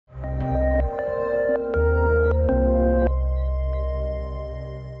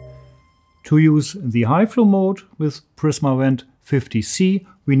To use the high-flow mode with Prisma VENT50-C,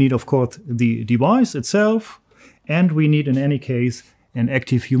 we need, of course, the device itself, and we need, in any case, an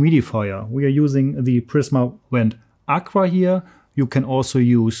active humidifier. We are using the Prisma Vent Aqua here. You can also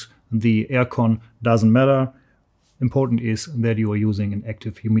use the aircon, doesn't matter. Important is that you are using an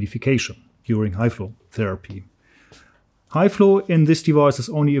active humidification during high-flow therapy. High-flow in this device is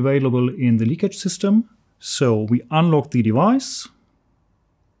only available in the leakage system. So we unlock the device,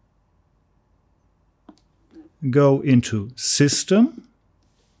 go into System,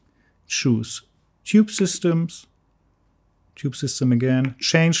 choose Tube Systems, Tube System again,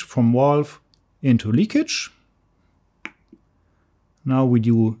 change from valve into leakage. Now we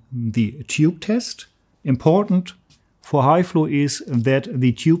do the tube test. Important for high-flow is that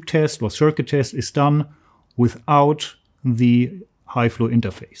the tube test or circuit test is done without the high-flow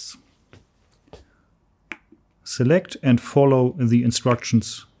interface. Select and follow the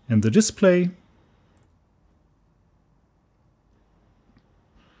instructions in the display.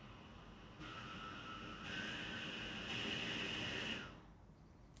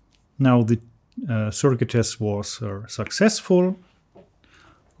 Now the circuit test was successful.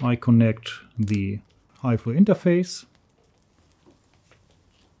 I connect the high-flow interface.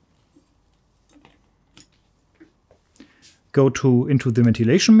 Go into the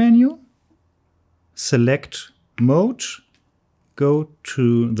ventilation menu, select mode, go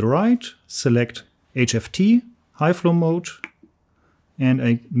to the right, select HFT, high-flow mode,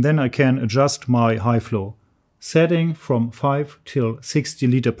 and then I can adjust my high-flow setting from 5 till 60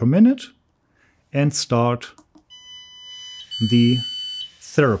 liter per minute and start the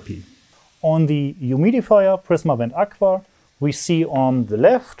therapy. On the humidifier Prisma Vent Aqua, we see on the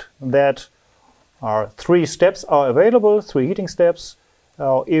left that 3 steps are available, 3 heating steps.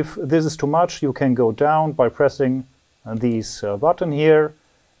 If this is too much, you can go down by pressing this button here,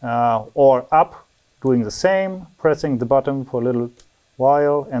 or up, doing the same, pressing the button for a little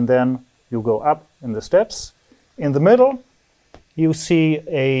while, and then you go up in the steps. In the middle, you see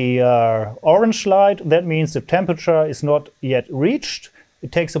a orange light. That means the temperature is not yet reached.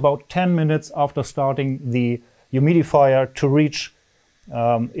 It takes about 10 minutes after starting the humidifier to reach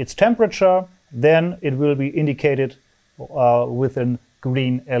its temperature. Then it will be indicated with a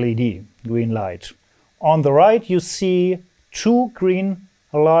green LED, green light. On the right, you see 2 green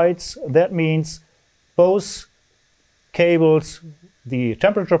lights. That means both cables, the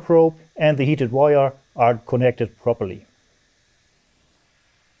temperature probe and the heated wire, are connected properly.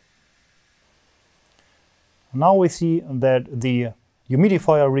 Now we see that the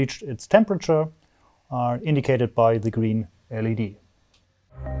humidifier reached its temperature, indicated by the green LED.